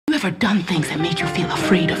ever done things that made you feel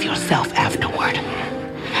afraid of yourself afterward?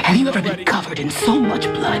 Have you ever been covered in so much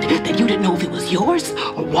blood that you didn't know if it was yours,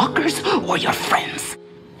 or Walker's, or your friends?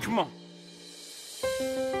 Come on.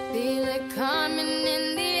 Feel it coming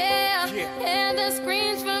in the air, hear the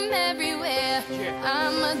screams from everywhere.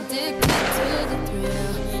 I'm addicted to the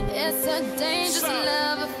thrill. It's a dangerous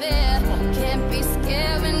love affair. Can't be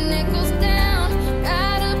scared when it goes down.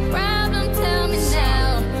 Got a problem? Tell me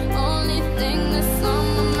now. Only thing that's on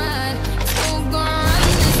my mind is who's gonna run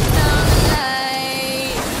this town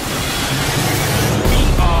tonight. We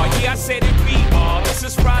are, yeah, I said it, we are. This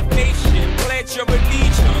is Rock Nation. Pledge your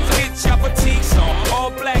allegiance. Get your fatigues on.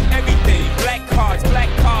 All black, everything. Black cars,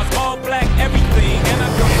 all black, everything. And I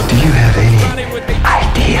come Do you have any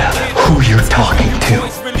idea who you're talking to?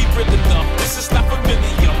 This is not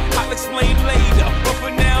familiar. I'll explain later. But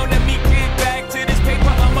for now, let me get back to this paper.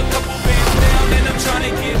 I'm a couple bands down and I'm trying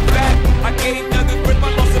to get back. I gave Doug a grip,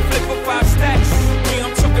 I lost a flip for 5 stacks. Yeah,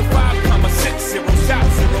 I'm talking 5,6, 0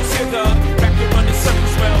 shots, 0 sugar. Back to run the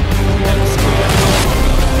circles well. Never scared.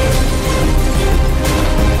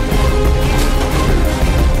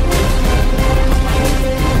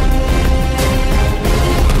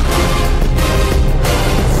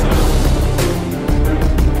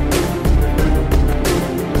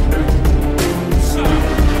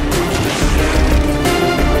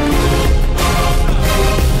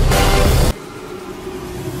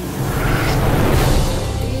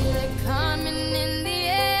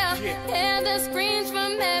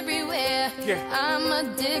 I'm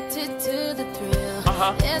addicted to the thrill.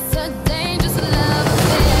 It's a dangerous love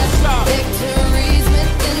affair. Victories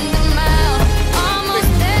within the mile.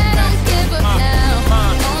 Almost there, don't give up now.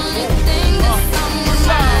 Only thing that's on my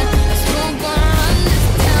mind is who's gonna run this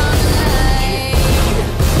town tonight.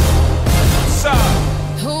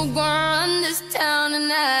 Who's gonna run this town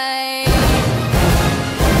tonight?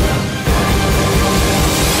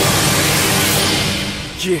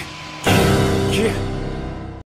 Yeah, yeah.